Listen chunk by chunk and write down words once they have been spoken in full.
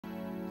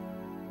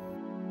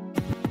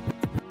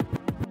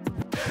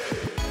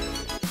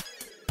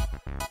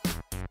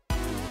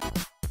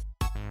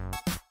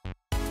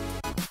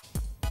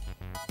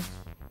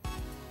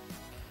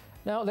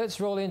Now let's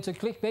roll into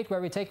ClickBAIT,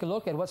 where we take a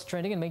look at what's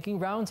trending and making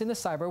rounds in the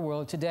cyber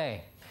world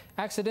today.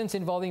 Accidents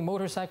involving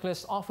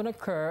motorcyclists often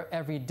occur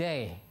every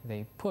day.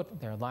 They put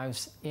their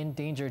lives in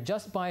danger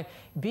just by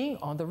being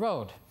on the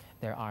road.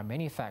 There are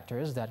many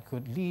factors that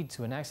could lead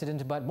to an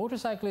accident, but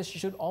motorcyclists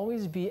should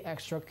always be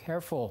extra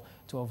careful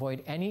to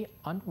avoid any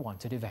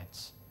unwanted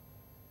events.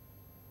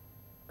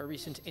 A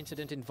recent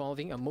incident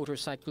involving a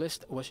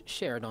motorcyclist was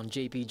shared on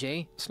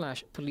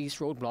JPJ/Police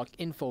Roadblock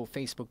Info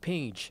Facebook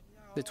page.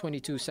 The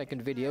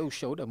 22-second video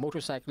showed a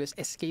motorcyclist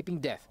escaping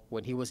death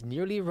when he was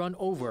nearly run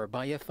over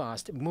by a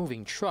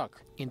fast-moving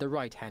truck in the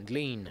right-hand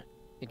lane.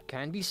 It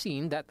can be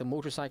seen that the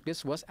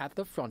motorcyclist was at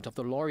the front of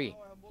the lorry,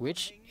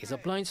 which is a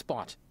blind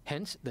spot.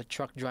 Hence, the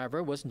truck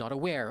driver was not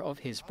aware of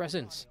his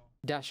presence.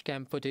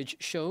 Dashcam footage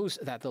shows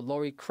that the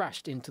lorry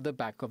crashed into the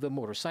back of the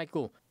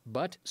motorcycle,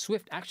 but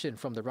swift action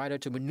from the rider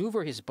to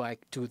maneuver his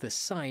bike to the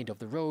side of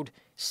the road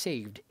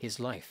saved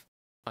his life.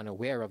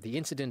 Unaware of the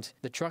incident,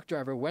 the truck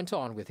driver went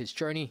on with his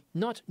journey,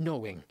 not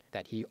knowing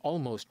that he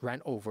almost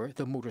ran over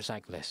the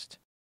motorcyclist.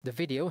 The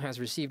video has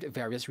received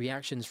various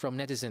reactions from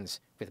netizens,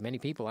 with many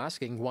people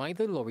asking why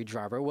the lorry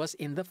driver was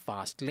in the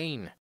fast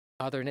lane.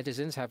 Other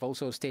netizens have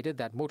also stated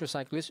that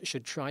motorcyclists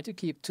should try to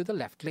keep to the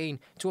left lane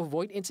to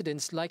avoid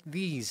incidents like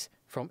these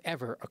from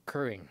ever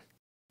occurring.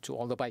 To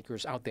all the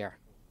bikers out there,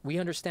 we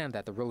understand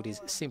that the road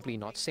is simply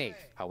not safe.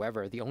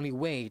 However, the only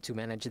way to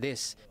manage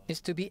this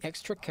is to be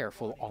extra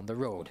careful on the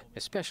road,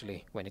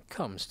 especially when it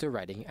comes to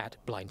riding at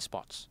blind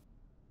spots.